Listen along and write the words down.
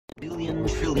million,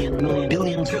 trillion, million,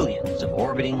 billion, trillions of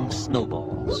orbiting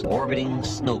snowballs. Orbiting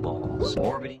snowballs.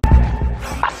 Orbiting...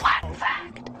 A flat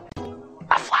fact.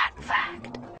 A flat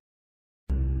fact.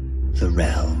 The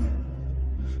realm.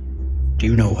 Do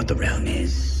you know what the realm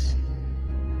is?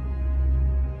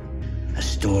 A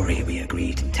story we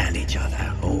agree to tell each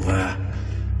other over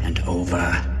and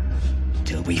over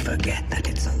till we forget that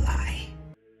it's a lie.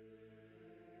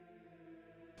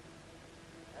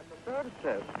 At the third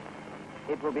stroke,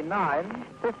 it will be 9,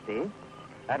 50,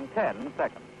 and 10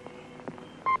 seconds.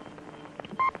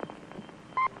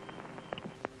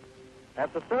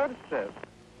 At the third stroke,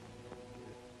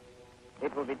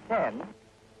 it will be 10,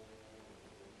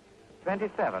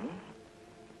 27,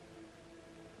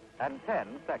 and 10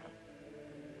 seconds.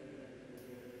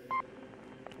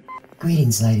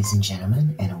 Greetings, ladies and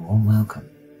gentlemen, and a warm welcome.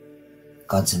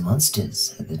 Gods and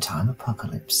Monsters at the Time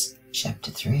Apocalypse,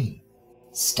 Chapter 3,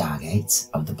 Stargates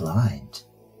of the Blind.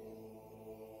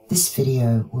 This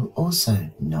video will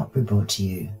also not be brought to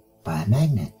you by a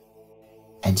magnet,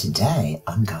 and today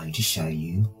I'm going to show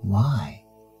you why.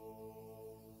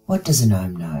 What does a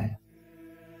gnome know?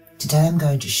 Today I'm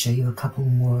going to show you a couple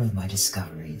more of my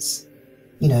discoveries.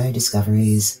 You know,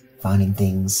 discoveries, finding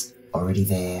things already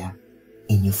there,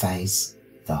 in your face,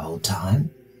 the whole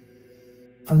time.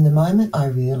 From the moment I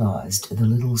realised the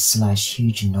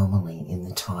little/huge anomaly in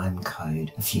the time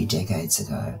code a few decades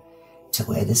ago to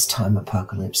where this time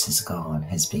apocalypse has gone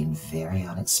has been very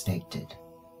unexpected.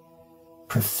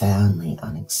 Profoundly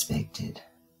unexpected.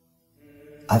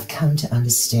 I've come to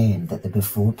understand that the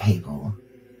before people,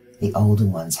 the older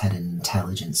ones, had an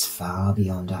intelligence far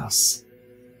beyond us.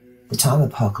 The time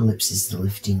apocalypse is the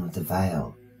lifting of the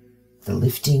veil. The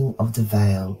lifting of the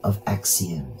veil of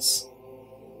axioms.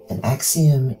 An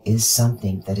axiom is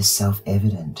something that is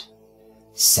self-evident.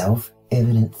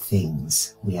 Self-evident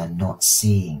things we are not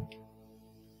seeing.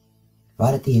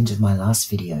 Right at the end of my last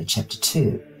video, Chapter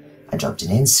 2, I dropped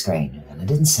an end screen and I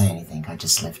didn't say anything, I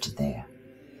just left it there.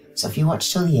 So if you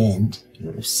watched till the end, you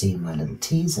would have seen my little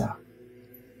teaser.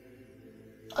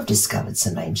 I've discovered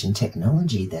some ancient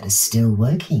technology that is still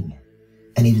working,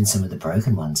 and even some of the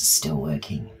broken ones are still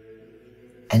working.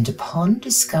 And upon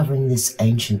discovering this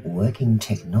ancient working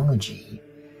technology,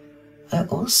 I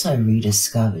also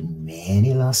rediscovered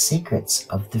many lost secrets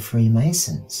of the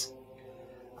Freemasons.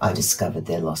 I discovered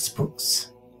their lost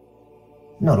books.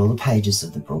 Not all the pages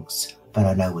of the books, but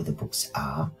I know where the books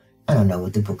are, and I know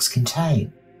what the books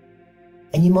contain.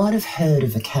 And you might have heard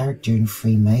of a character in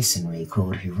Freemasonry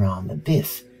called Hiram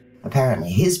Abiff. Apparently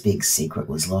his big secret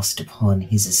was lost upon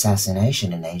his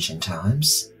assassination in ancient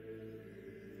times.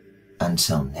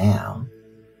 Until now.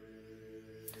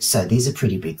 So these are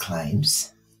pretty big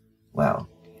claims. Well,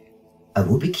 I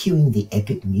will be cueing the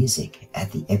epic music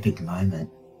at the epic moment.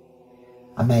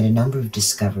 I made a number of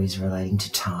discoveries relating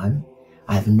to time.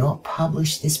 I have not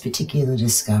published this particular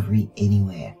discovery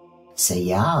anywhere, so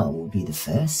y'all will be the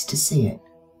first to see it.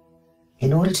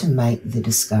 In order to make the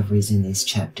discoveries in these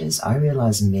chapters, I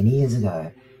realized many years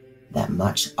ago that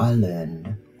much I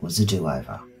learned was a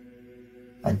do-over.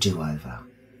 A do-over.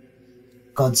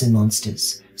 Gods and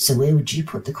Monsters, so where would you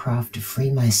put the craft of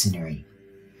Freemasonry?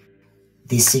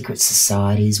 These secret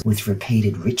societies with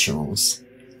repeated rituals,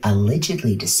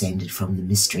 allegedly descended from the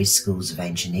mystery schools of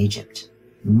ancient Egypt.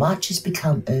 Much has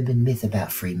become urban myth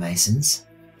about Freemasons.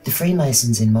 The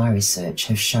Freemasons in my research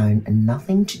have shown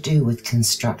nothing to do with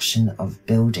construction of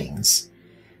buildings.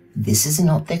 This is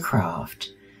not their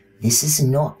craft. This is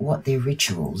not what their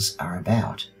rituals are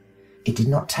about. It did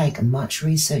not take much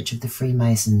research of the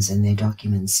Freemasons and their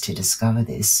documents to discover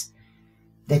this.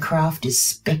 Their craft is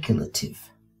speculative.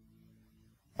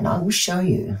 And I will show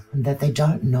you that they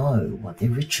don't know what their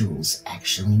rituals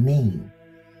actually mean.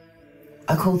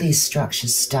 I call these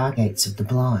structures Stargates of the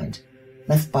Blind.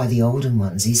 Left by the older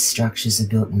ones, these structures are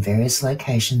built in various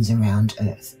locations around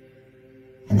Earth.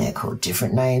 And they are called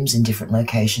different names in different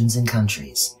locations and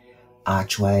countries.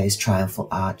 Archways, triumphal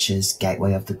arches,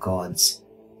 gateway of the gods,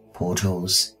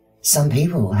 portals. Some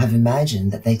people have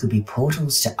imagined that they could be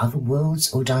portals to other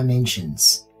worlds or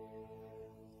dimensions.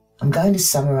 I'm going to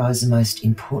summarize the most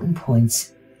important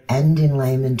points and in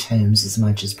layman terms as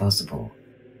much as possible.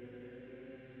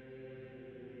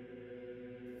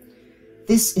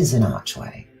 This is an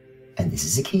archway, and this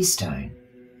is a keystone.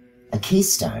 A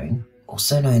keystone,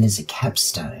 also known as a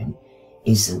capstone,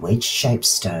 is the wedge-shaped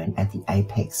stone at the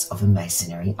apex of a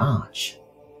masonry arch.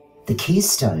 The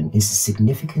keystone is a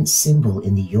significant symbol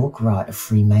in the York Rite of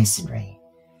Freemasonry.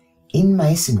 In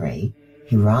Masonry,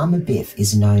 Hiram Abiff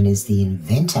is known as the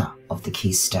inventor of the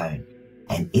keystone,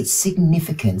 and its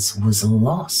significance was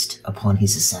lost upon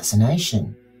his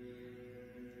assassination.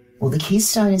 Well, the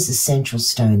keystone is the central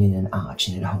stone in an arch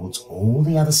and it holds all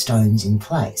the other stones in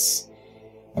place.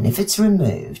 And if it's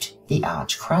removed, the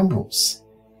arch crumbles.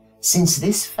 Since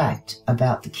this fact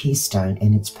about the keystone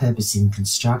and its purpose in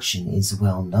construction is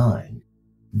well known,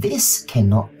 this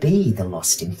cannot be the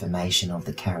lost information of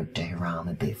the character Hiram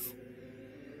Abiff.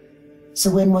 So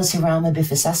when was Hiram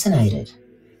Abiff assassinated?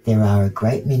 There are a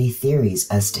great many theories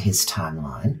as to his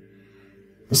timeline.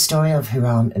 The story of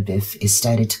Hiram Abiff is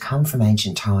stated to come from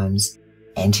ancient times,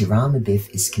 and Hiram Abiff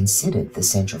is considered the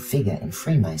central figure in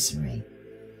Freemasonry.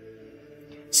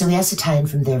 So we ascertain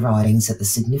from their writings that the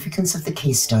significance of the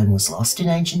keystone was lost in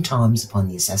ancient times upon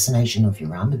the assassination of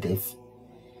Hiram Abiff,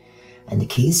 and the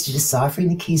keys to deciphering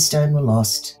the keystone were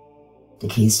lost. The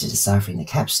keys to deciphering the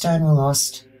capstone were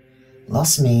lost.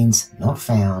 Lost means not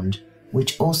found,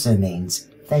 which also means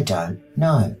they don't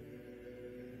know.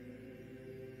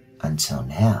 Until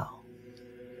now,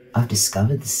 I've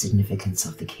discovered the significance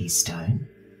of the keystone.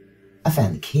 I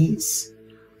found the keys.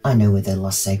 I know where their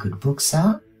lost sacred books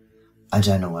are. I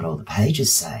don't know what all the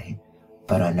pages say,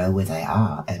 but I know where they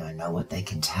are and I know what they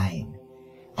contain.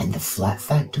 And the flat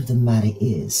fact of the matter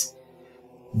is,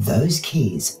 those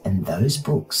keys and those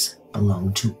books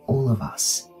belong to all of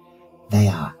us. They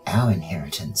are our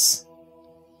inheritance.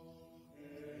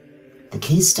 The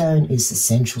keystone is the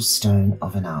central stone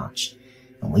of an arch,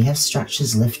 and we have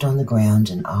structures left on the ground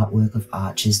and artwork of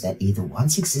arches that either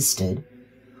once existed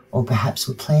or perhaps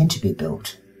were planned to be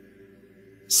built.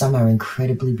 Some are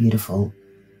incredibly beautiful,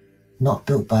 not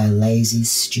built by a lazy,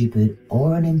 stupid,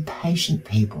 or an impatient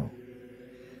people.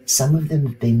 Some of them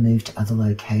have been moved to other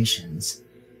locations,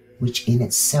 which in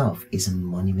itself is a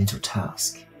monumental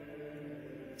task.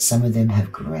 Some of them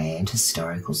have grand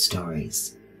historical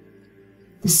stories.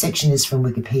 This section is from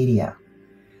Wikipedia.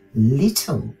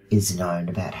 Little is known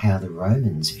about how the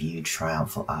Romans viewed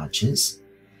triumphal arches.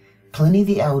 Pliny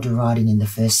the Elder, writing in the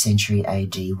 1st century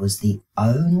AD, was the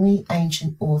only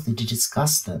ancient author to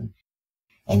discuss them,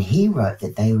 and he wrote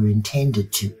that they were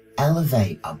intended to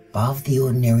elevate above the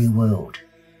ordinary world.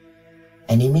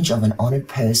 An image of an honoured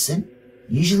person,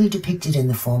 usually depicted in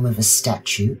the form of a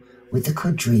statue with a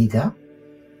quadriga.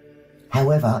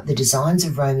 However, the designs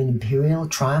of Roman imperial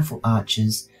triumphal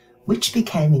arches, which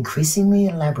became increasingly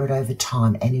elaborate over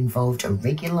time and involved a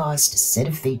regularized set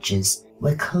of features,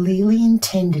 were clearly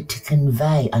intended to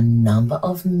convey a number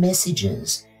of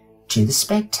messages to the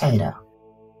spectator.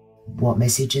 What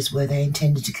messages were they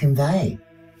intended to convey?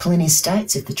 Pliny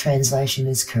states, if the translation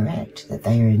is correct, that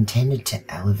they are intended to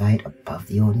elevate above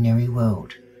the ordinary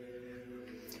world.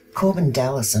 Corbin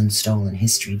Dallas on Stolen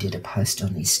History did a post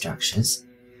on these structures.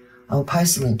 I will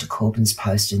post a link to Corbin's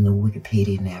post in the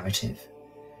Wikipedia narrative.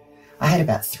 I had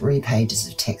about 3 pages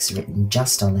of text written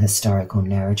just on the historical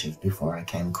narrative before I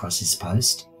came across his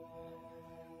post.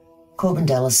 Corbin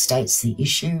Dallas states the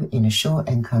issue in a short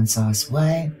and concise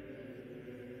way,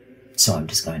 so I'm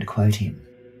just going to quote him.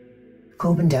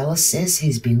 Corbin Dallas says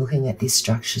he's been looking at these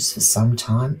structures for some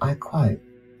time. I quote,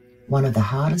 "One of the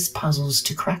hardest puzzles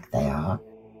to crack they are.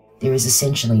 There is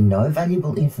essentially no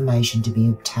valuable information to be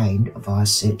obtained via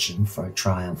searching for a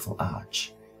triumphal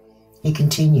arch." He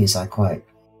continues, I quote,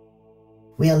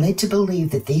 "We are led to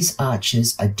believe that these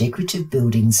arches are decorative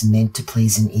buildings meant to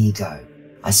please an ego.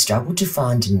 I struggled to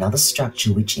find another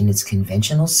structure which in its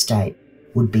conventional state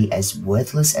would be as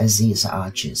worthless as these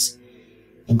arches.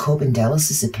 In Corbin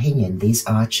Dallas's opinion, these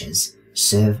arches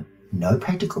serve no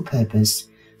practical purpose,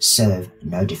 serve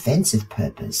no defensive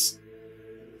purpose,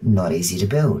 not easy to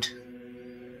build."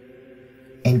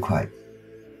 End quote.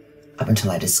 Up until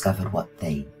I discovered what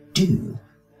they do,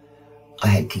 I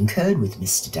had concurred with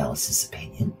Mr. Dallas's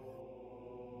opinion.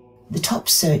 The top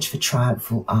search for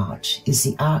triumphal arch is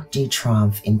the Arc de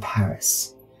Triomphe in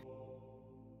Paris.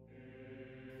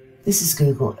 This is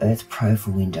Google Earth Pro for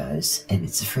Windows, and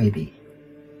it's a freebie.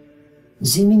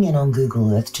 Zooming in on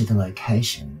Google Earth to the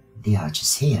location, the arch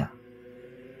is here.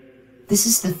 This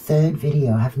is the 3rd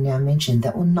video I have now mentioned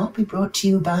that will not be brought to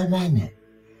you by a magnet.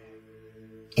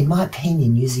 In my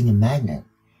opinion, using a magnet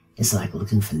is like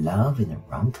looking for love in the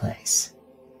wrong place,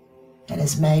 and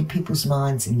has made people's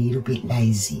minds a little bit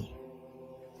lazy.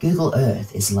 Google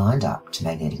Earth is lined up to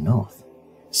magnetic north,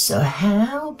 so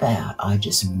how about I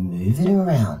just move it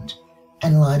around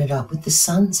and line it up with the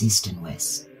sun's east and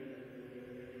west?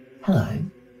 Hello,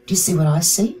 do you see what I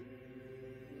see?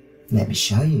 Let me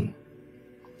show you.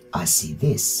 I see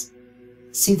this.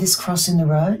 See this cross in the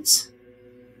roads?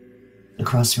 The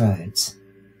crossroads.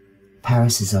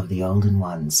 Paris is of the olden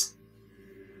ones.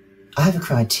 I have a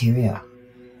criteria.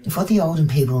 If what the olden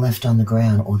people left on the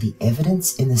ground or the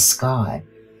evidence in the sky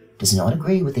does not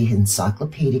agree with the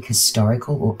encyclopedic,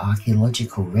 historical or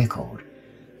archaeological record,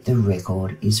 the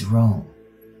record is wrong.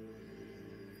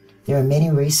 There are many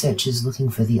researchers looking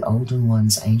for the Olden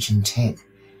One's ancient tech,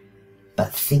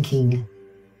 but thinking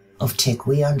of tech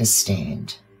we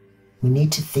understand, we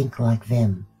need to think like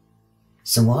them.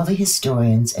 So while the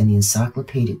historians and the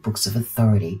encyclopedic books of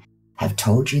authority have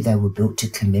told you they were built to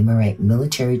commemorate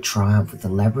military triumph with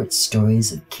elaborate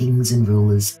stories of kings and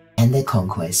rulers and their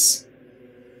conquests,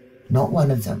 not one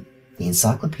of them, the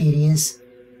encyclopedias,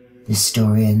 the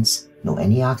historians, nor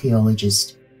any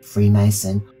archaeologist,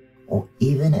 Freemason, or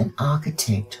even an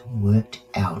architect worked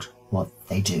out what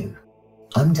they do.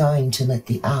 I'm going to let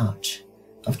the Arch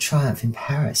of Triumph in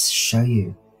Paris show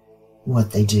you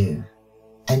what they do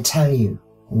and tell you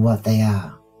what they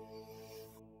are.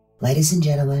 Ladies and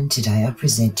gentlemen, today I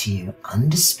present to you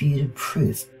undisputed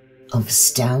proof of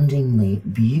astoundingly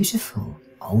beautiful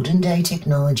olden day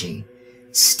technology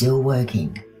still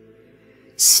working,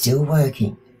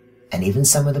 and even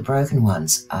some of the broken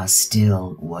ones are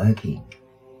still working.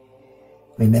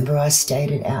 Remember I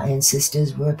stated our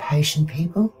ancestors were a patient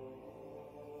people?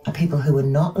 A people who were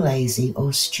not lazy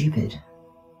or stupid.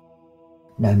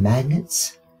 No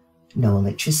magnets, no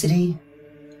electricity,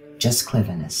 just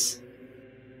cleverness.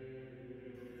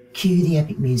 Cue the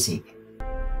epic music.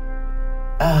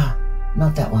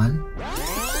 Not that one.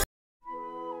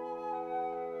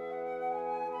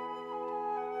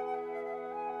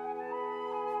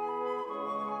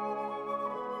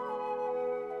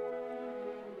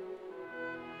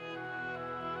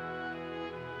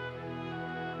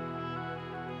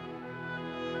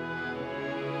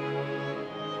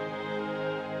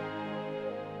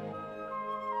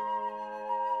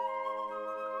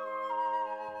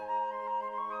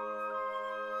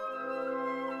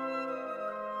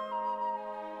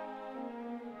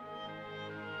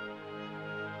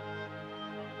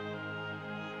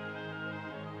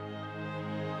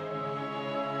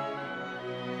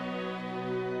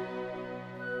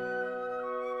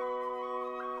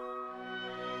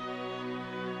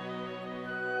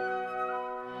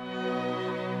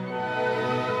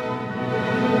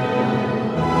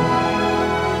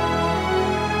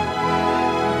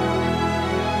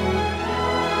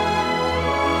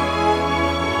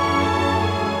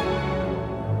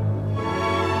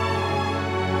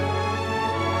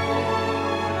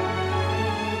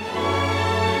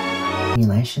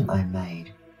 Simulation I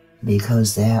made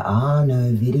because there are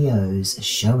no videos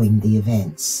showing the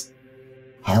events.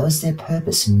 How is their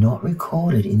purpose not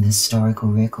recorded in the historical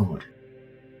record?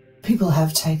 People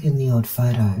have taken the odd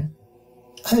photo.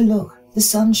 Oh look, the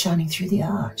sun's shining through the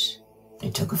arch. They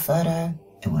took a photo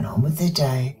and went on with their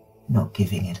day, not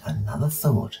giving it another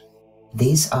thought.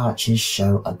 These arches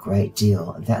show a great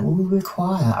deal that will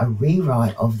require a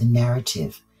rewrite of the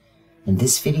narrative, and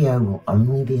this video will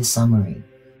only be a summary.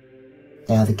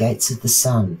 They are the gates of the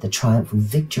sun, the triumphal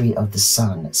victory of the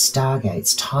sun,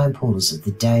 stargates, time portals of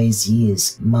the days,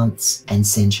 years, months, and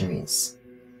centuries.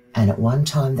 And at one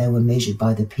time they were measured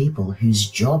by the people whose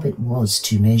job it was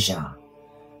to measure.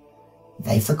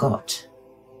 They forgot.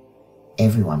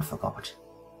 Everyone forgot.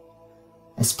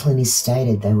 As Pliny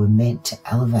stated, they were meant to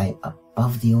elevate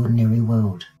above the ordinary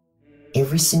world.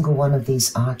 Every single one of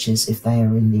these arches, if they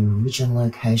are in the original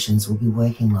locations, will be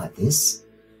working like this.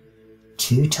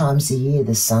 2 times a year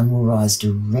the sun will rise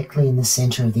directly in the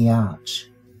center of the arch.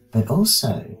 But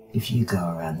also, if you go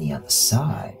around the other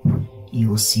side, you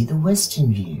will see the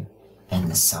western view and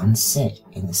the sun set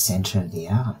in the center of the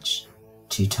arch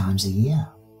 2 times a year.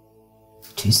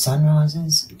 2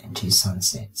 sunrises and 2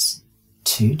 sunsets.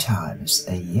 2 times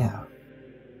a year.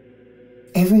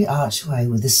 Every archway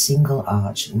with a single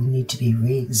arch will need to be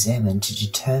re-examined to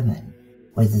determine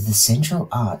whether the central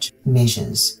arch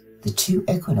measures the 2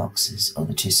 equinoxes or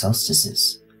the 2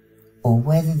 solstices, or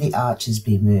whether the arches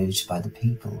be moved by the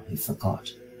people who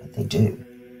forgot what they do.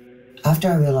 After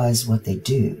I realized what they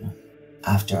do,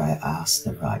 after I asked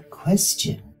the right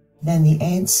question, then the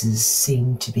answers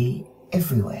seem to be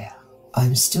everywhere. I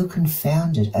am still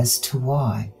confounded as to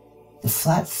why the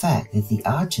flat fact that the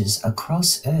arches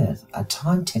across Earth are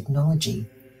time technology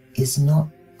is not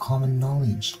common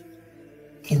knowledge,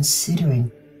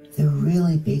 considering the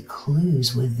really big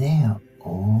clues were there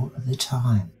all the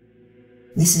time.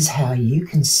 This is how you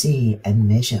can see and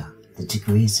measure the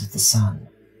degrees of the sun.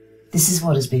 This is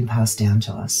what has been passed down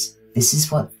to us. This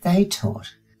is what they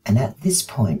taught. And at this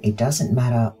point, it doesn't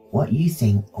matter what you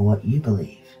think or what you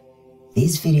believe.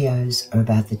 These videos are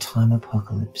about the time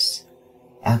apocalypse.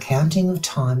 Our counting of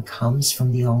time comes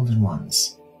from the olden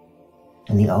ones.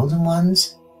 And the olden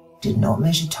ones did not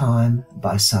measure time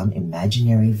by some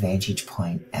imaginary vantage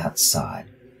point outside,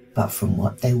 but from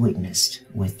what they witnessed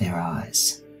with their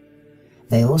eyes.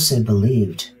 They also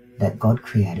believed that God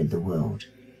created the world.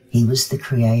 He was the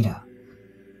creator,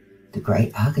 the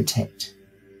great architect,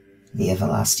 the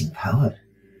everlasting poet,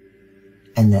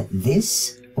 and that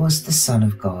this was the Son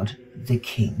of God, the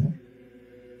King,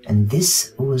 and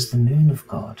this was the moon of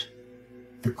God,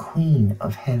 the Queen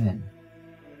of Heaven.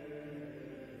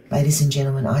 Ladies and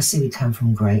gentlemen, I see we come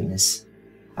from greatness,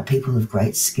 a people of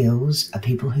great skills, a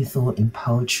people who thought in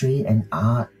poetry and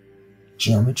art,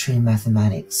 geometry and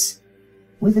mathematics,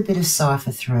 with a bit of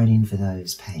cipher thrown in for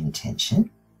those paying attention.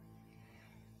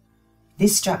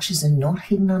 These structures are not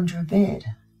hidden under a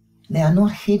bed. They are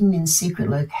not hidden in secret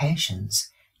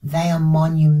locations. They are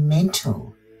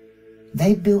monumental.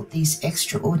 They built these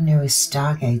extraordinary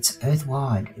stargates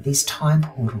earthwide, these time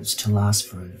portals to last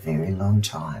for a very long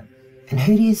time. And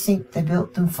who do you think they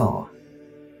built them for?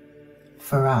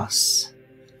 For us.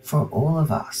 For all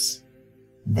of us.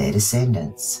 Their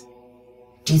descendants.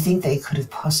 Do you think they could have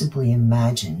possibly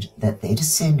imagined that their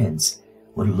descendants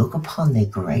would look upon their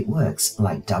great works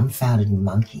like dumbfounded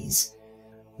monkeys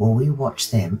while we watch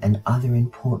them and other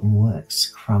important works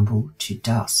crumble to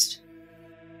dust?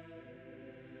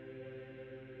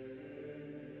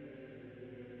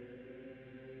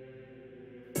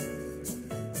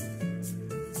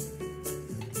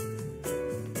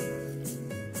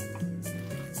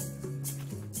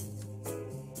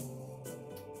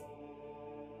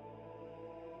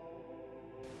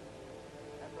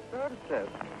 Third says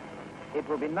it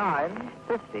will be 9,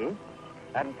 50,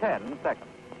 and 10 seconds.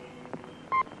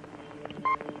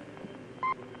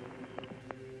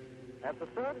 At the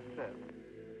third says.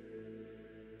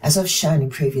 As I've shown in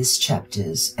previous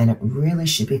chapters, and it really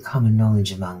should be common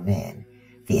knowledge among men,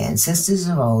 the ancestors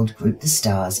of old grouped the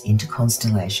stars into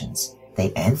constellations. They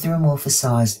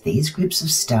anthropomorphized these groups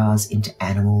of stars into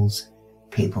animals,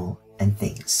 people, and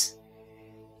things.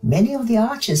 Many of the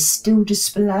arches still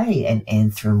display an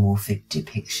anthropomorphic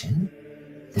depiction,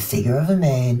 the figure of a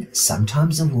man,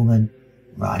 sometimes a woman,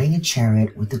 riding a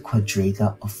chariot with a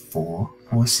quadriga of 4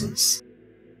 horses.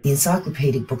 The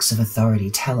encyclopedic books of authority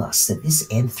tell us that this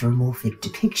anthropomorphic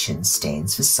depiction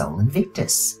stands for Sol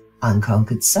Invictus,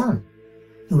 unconquered sun,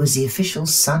 who was the official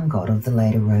sun god of the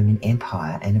later Roman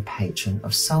Empire and a patron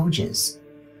of soldiers.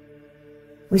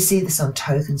 We see this on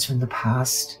tokens from the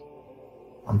past,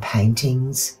 on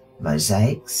paintings,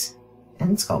 mosaics,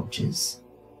 and sculptures.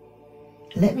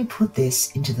 Let me put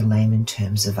this into the layman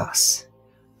terms of us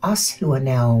who are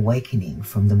now awakening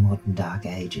from the modern dark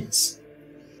ages.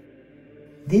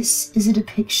 This is a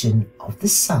depiction of the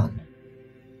sun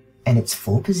and its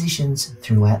 4 positions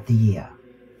throughout the year,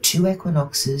 2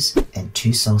 equinoxes and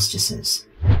 2 solstices.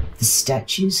 The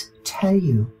statues tell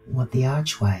you what the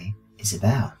archway is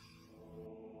about.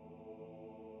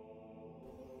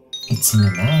 It's in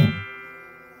the name.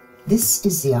 This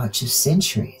is the Arch of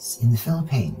Centuries in the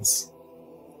Philippines.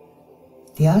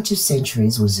 The Arch of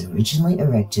Centuries was originally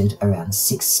erected around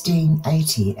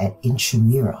 1680 at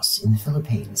Intramuros in the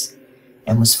Philippines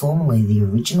and was formerly the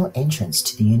original entrance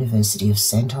to the University of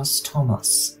Santos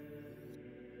Tomas.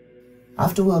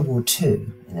 After World War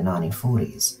II in the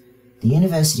 1940s, the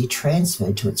university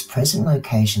transferred to its present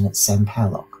location at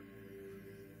Sampaloc.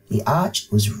 The arch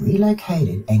was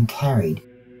relocated and carried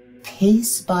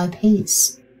piece by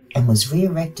piece and was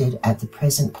re-erected at the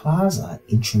present plaza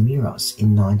Intramuros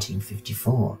in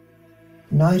 1954.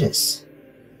 Notice,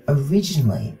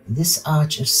 originally this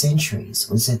Arch of Centuries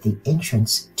was at the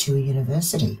entrance to a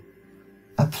university,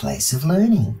 a place of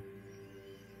learning.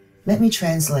 Let me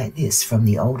translate this from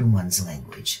the older one's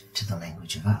language to the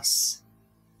language of us.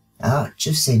 Arch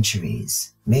of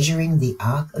Centuries, measuring the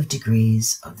arc of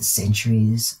degrees of the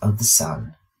centuries of the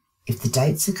sun. If the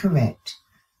dates are correct,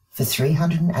 for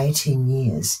 318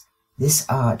 years, this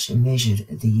arch measured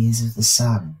the years of the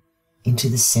sun into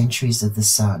the centuries of the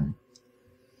sun.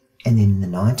 And then in the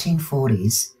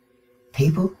 1940s,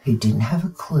 people who didn't have a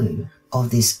clue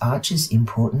of this arch's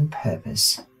important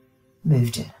purpose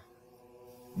moved it.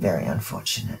 Very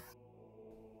unfortunate.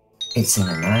 It's in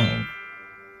a name.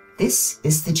 This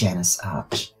is the Janus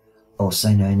Arch, also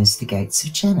known as the Gates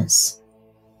of Janus.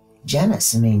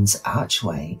 Janus means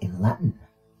archway in Latin.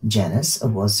 Janus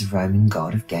was the Roman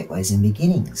god of gateways and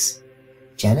beginnings.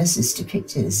 Janus is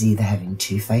depicted as either having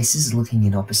 2 faces looking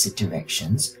in opposite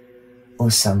directions,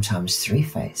 or sometimes 3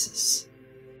 faces.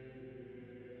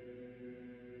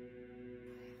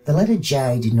 The letter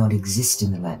J did not exist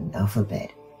in the Latin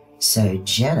alphabet, so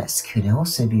Janus could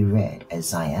also be read as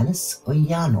Janus or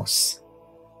Janus.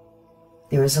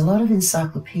 There is a lot of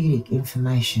encyclopedic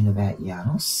information about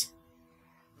Janus.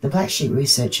 The Black Sheep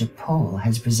researcher Paul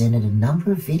has presented a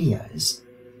number of videos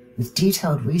with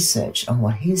detailed research on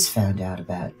what he has found out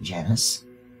about Janus.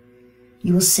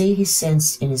 You will see he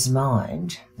sensed in his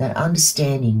mind that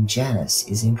understanding Janus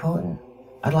is important.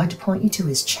 I'd like to point you to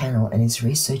his channel and his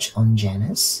research on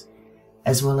Janus,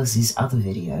 as well as his other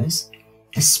videos,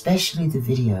 especially the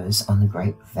videos on the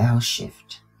Great Vowel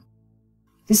Shift.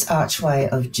 This archway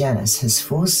of Janus has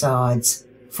 4 sides,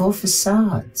 4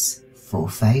 facades, 4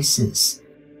 faces.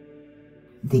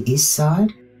 The east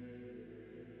side,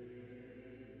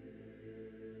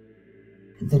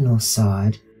 the north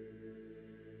side,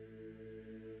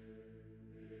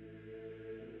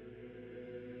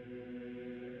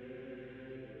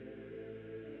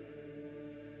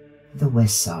 the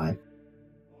west side,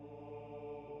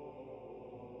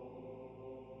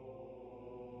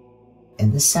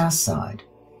 and the south side.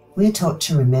 We are taught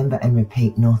to remember and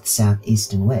repeat north, south,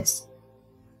 east and west.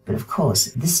 But of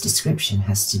course, this description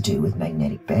has to do with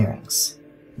magnetic bearings,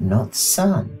 not the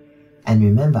sun. And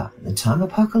remember, the time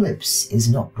apocalypse is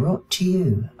not brought to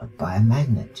you by a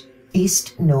magnet.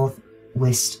 East, north,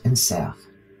 west and south.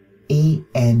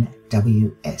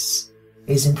 ENWS.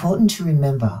 It is important to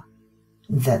remember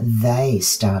that they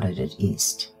started at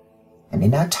east. And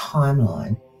in our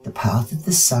timeline, the path of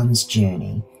the sun's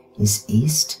journey is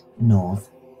east, north,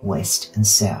 west and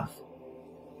south.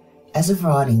 As of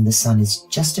writing, the sun is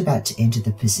just about to enter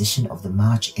the position of the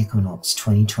March equinox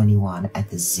 2021 at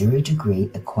the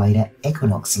 0° equator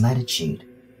equinox latitude.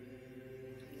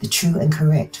 The true and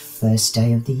correct first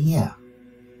day of the year.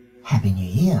 Happy New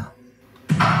Year!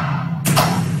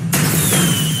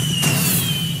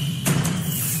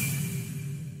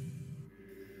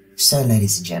 So,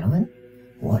 ladies and gentlemen,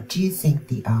 what do you think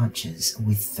the arches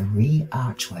with 3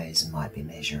 archways might be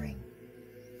measuring?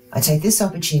 I take this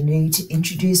opportunity to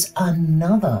introduce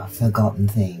another forgotten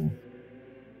thing.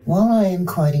 While I am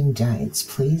quoting dates,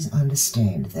 please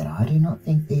understand that I do not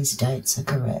think these dates are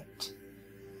correct.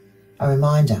 A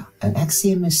reminder, an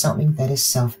axiom is something that is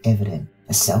self-evident.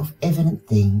 A self-evident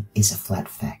thing is a flat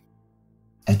fact,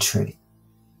 a truth,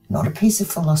 not a piece of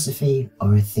philosophy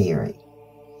or a theory.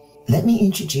 Let me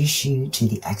introduce you to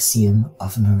the axiom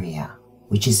of Maria,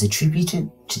 which is attributed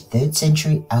to 3rd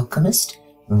century alchemist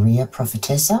Maria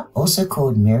Prophetessa, also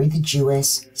called Mary the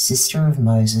Jewess, sister of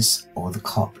Moses, or the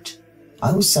Copt.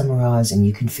 I will summarize and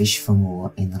you can fish for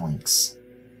more in the links.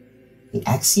 The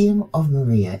axiom of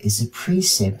Maria is a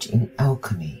precept in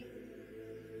alchemy.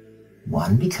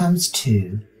 1 becomes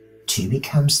 2, 2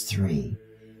 becomes 3,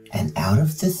 and out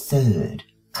of the 3rd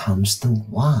comes the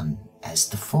 1 as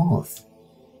the 4th.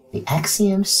 The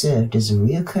axiom served as a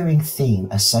recurring theme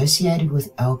associated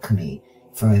with alchemy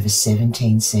for over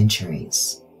 17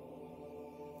 centuries.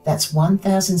 That's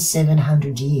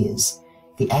 1,700 years.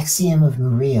 The axiom of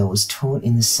Maria was taught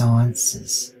in the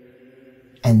sciences.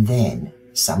 And then,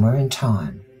 somewhere in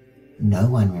time, no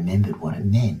one remembered what it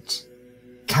meant.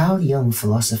 Carl Jung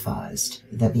philosophized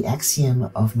that the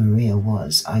axiom of Maria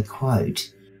was, I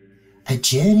quote, a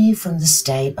journey from the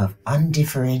state of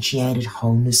undifferentiated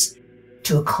wholeness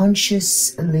to a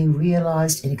consciously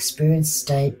realized and experienced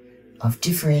state of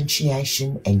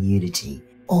differentiation and unity,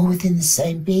 all within the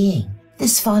same being.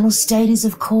 This final state is,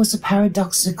 of course, a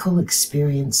paradoxical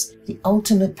experience, the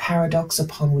ultimate paradox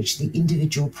upon which the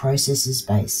individual process is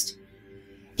based.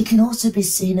 It can also be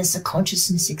seen as a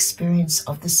consciousness experience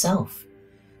of the self.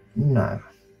 No,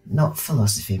 not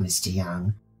philosophy, Mr.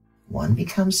 Young. 1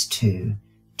 becomes 2,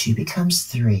 2 becomes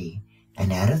 3,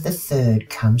 and out of the 3rd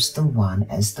comes the 1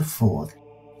 as the 4th.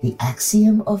 The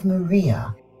axiom of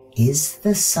Maria is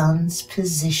the sun's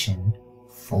position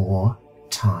 4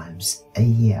 times a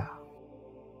year.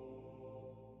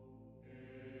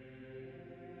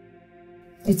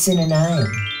 It's in a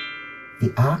name.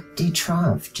 The Arc de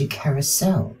Triomphe du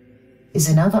Carrousel is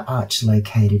another arch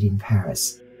located in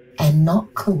Paris, and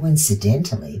not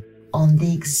coincidentally on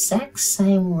the exact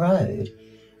same road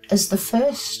as the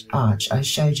first arch I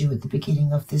showed you at the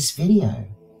beginning of this video.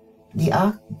 The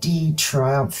Arc de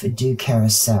Triomphe du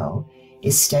Carrousel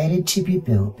is stated to be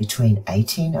built between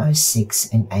 1806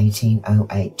 and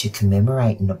 1808 to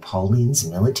commemorate Napoleon's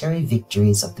military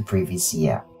victories of the previous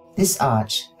year. This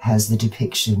arch has the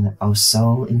depiction of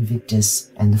Sol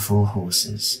Invictus and the 4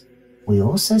 horses. We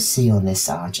also see on this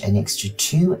arch an extra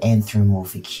 2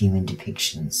 anthropomorphic human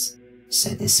depictions,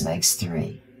 so this makes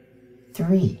 3.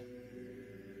 3.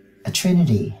 A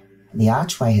trinity. The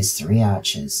archway has 3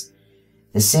 arches.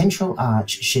 The central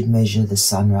arch should measure the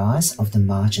sunrise of the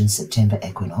March and September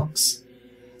equinox.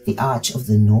 The arch of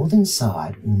the northern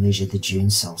side will measure the June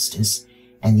solstice,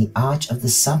 and the arch of the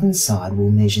southern side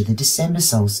will measure the December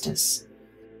solstice.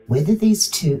 Whether these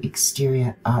 2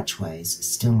 exterior archways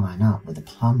still line up with a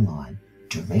plumb line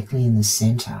directly in the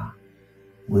center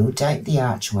will date the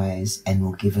archways and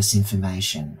will give us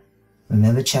information.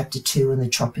 Remember chapter 2 and the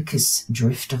Tropicus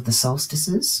drift of the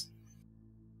solstices?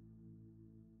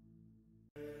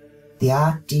 The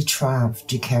Arc de Triomphe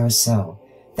du Carousel.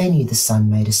 They knew the sun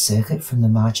made a circuit from the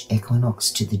March equinox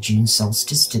to the June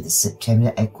solstice to the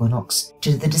September equinox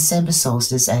to the December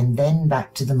solstice and then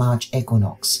back to the March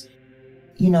equinox.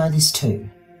 You know this too.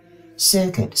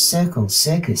 Circuit, circle,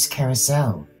 circus,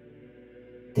 carousel.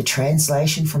 The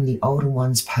translation from the older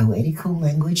one's poetical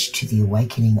language to the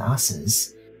awakening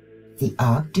us's, the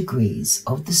arc degrees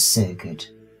of the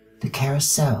circuit, the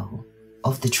carousel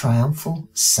of the triumphal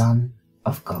Son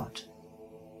of God.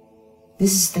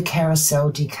 This is the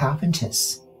carousel de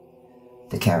Carpentis,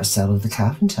 the carousel of the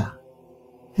carpenter.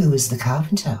 Who is the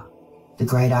carpenter? The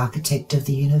great architect of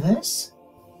the universe?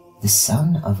 The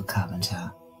son of a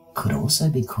carpenter could also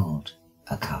be called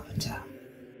a carpenter.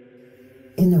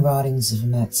 In the writings of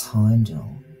Max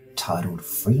Heindel, titled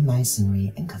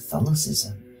Freemasonry and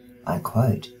Catholicism, I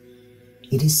quote,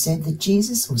 "It is said that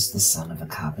Jesus was the son of a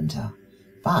carpenter,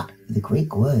 but the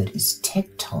Greek word is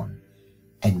tekton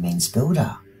and means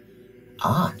builder.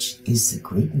 Arch is the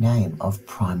Greek name of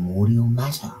primordial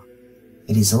matter.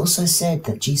 It is also said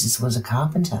that Jesus was a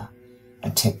carpenter,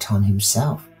 a tekton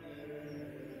himself.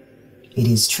 It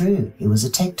is true, he was a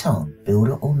tekton,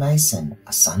 builder or mason,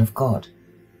 a son of God,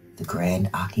 the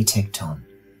grand architecton."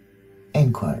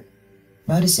 End quote.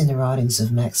 Notice in the writings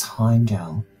of Max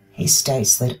Heindel, he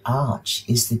states that arch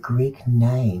is the Greek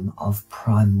name of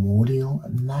primordial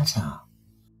matter.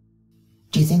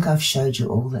 Do you think I've showed you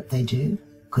all that they do?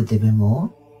 Could there be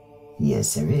more?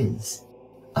 Yes, there is.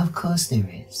 Of course there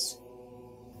is.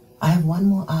 I have one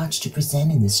more arch to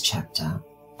present in this chapter,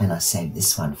 and I saved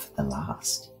this one for the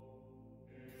last.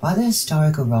 By the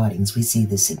historical writings, we see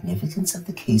the significance of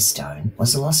the keystone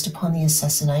was lost upon the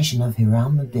assassination of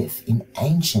Hiram Abiff in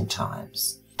ancient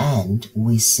times, and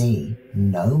we see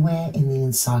nowhere in the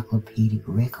encyclopedic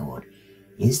record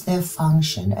is their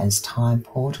function as time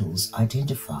portals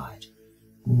identified.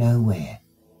 Nowhere.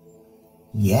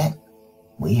 Yet,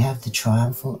 we have the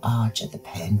triumphal arch at the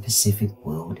Pan-Pacific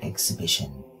World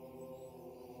Exhibition.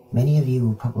 Many of you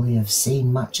will probably have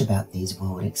seen much about these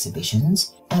world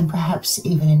exhibitions and perhaps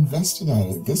even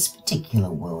investigated this particular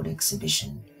world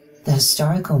exhibition. The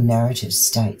historical narrative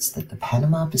states that the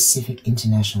Panama Pacific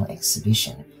International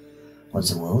Exhibition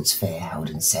was a World's Fair held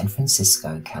in San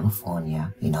Francisco,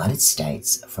 California, United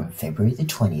States from February the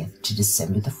 20th to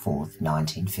December the 4th,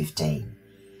 1915.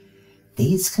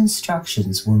 These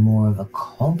constructions were more of a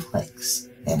complex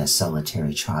than a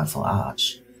solitary triumphal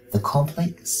arch. The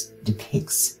complex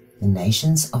depicts the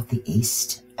nations of the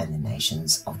East and the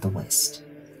nations of the West.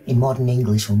 In modern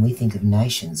English, when we think of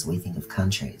nations, we think of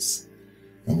countries.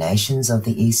 The nations of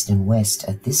the East and West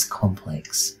at this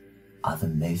complex are the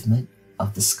movement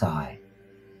of the sky.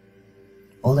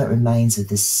 All that remains of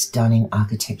this stunning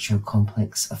architectural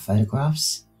complex are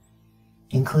photographs,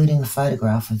 including a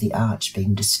photograph of the arch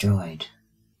being destroyed.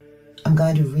 I'm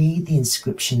going to read the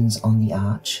inscriptions on the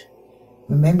arch,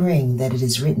 remembering that it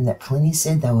is written that Pliny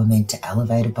said they were meant to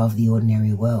elevate above the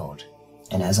ordinary world.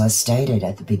 And as I stated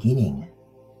at the beginning,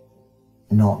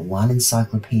 not one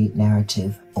encyclopedic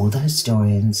narrative or the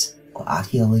historians or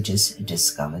archaeologists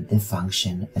discovered their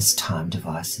function as time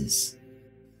devices.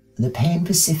 The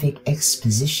Pan-Pacific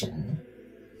Exposition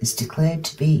is declared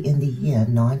to be in the year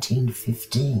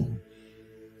 1915.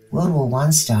 World War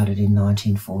I started in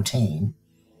 1914,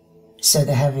 so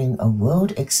they're having a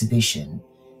world exhibition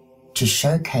to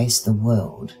showcase the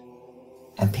world,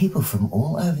 and people from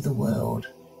all over the world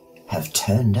have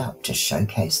turned up to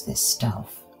showcase their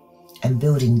stuff and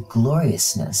building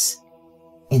gloriousness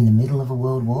in the middle of a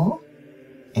world war?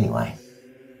 Anyway,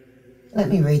 let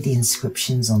me read the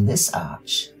inscriptions on this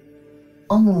arch.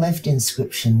 On the left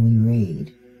inscription we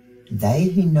read, "They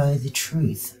who know the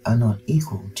truth are not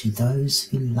equal to those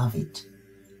who love it."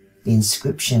 The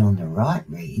inscription on the right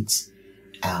reads,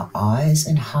 "Our eyes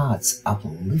and hearts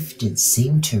uplifted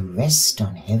seem to rest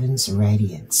on heaven's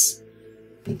radiance."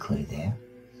 Big clue there.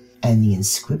 And the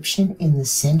inscription in the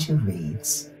center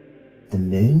reads, "The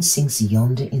moon sinks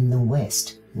yonder in the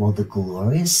west, while the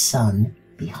glorious sun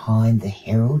behind the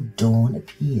herald dawn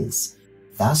appears.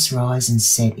 Thus rise and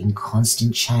set in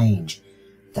constant change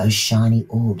those shiny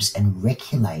orbs and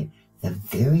regulate the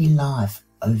very life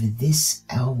over this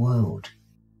our world.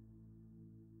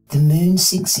 The moon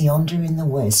sinks yonder in the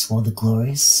west, while the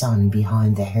glorious sun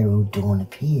behind the herald dawn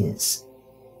appears."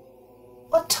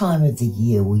 What time of the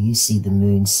year will you see the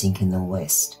moon sink in the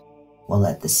west, while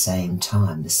at the same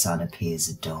time the sun appears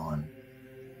at dawn?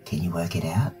 Can you work it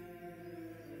out?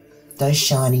 Those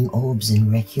shining orbs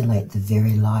and regulate the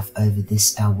very life over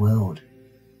this our world.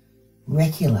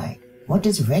 Regulate. What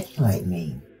does regulate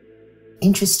mean?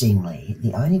 Interestingly,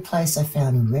 the only place I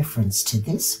found reference to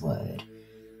this word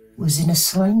was in a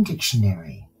slang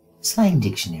dictionary. Slang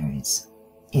dictionaries.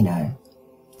 You know,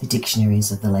 the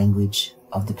dictionaries of the language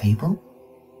of the people.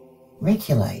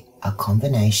 Regulate, a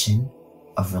combination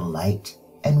of relate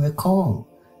and recall.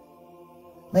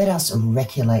 Let us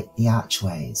regulate the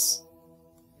archways.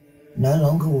 No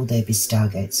longer will there be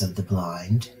stargates of the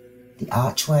blind. The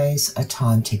archways are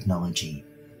time technology,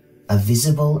 a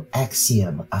visible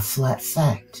axiom, a flat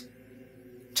fact.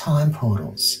 Time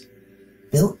portals,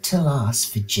 built to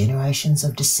last for generations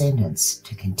of descendants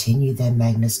to continue their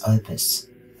magnus opus,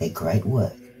 their great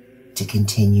work, to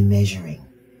continue measuring.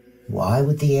 Why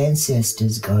would the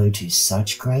ancestors go to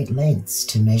such great lengths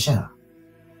to measure?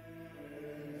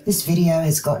 This video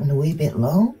has gotten a wee bit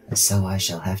long, so I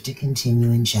shall have to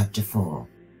continue in Chapter 4.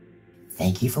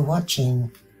 Thank you for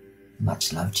watching.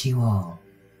 Much love to you all.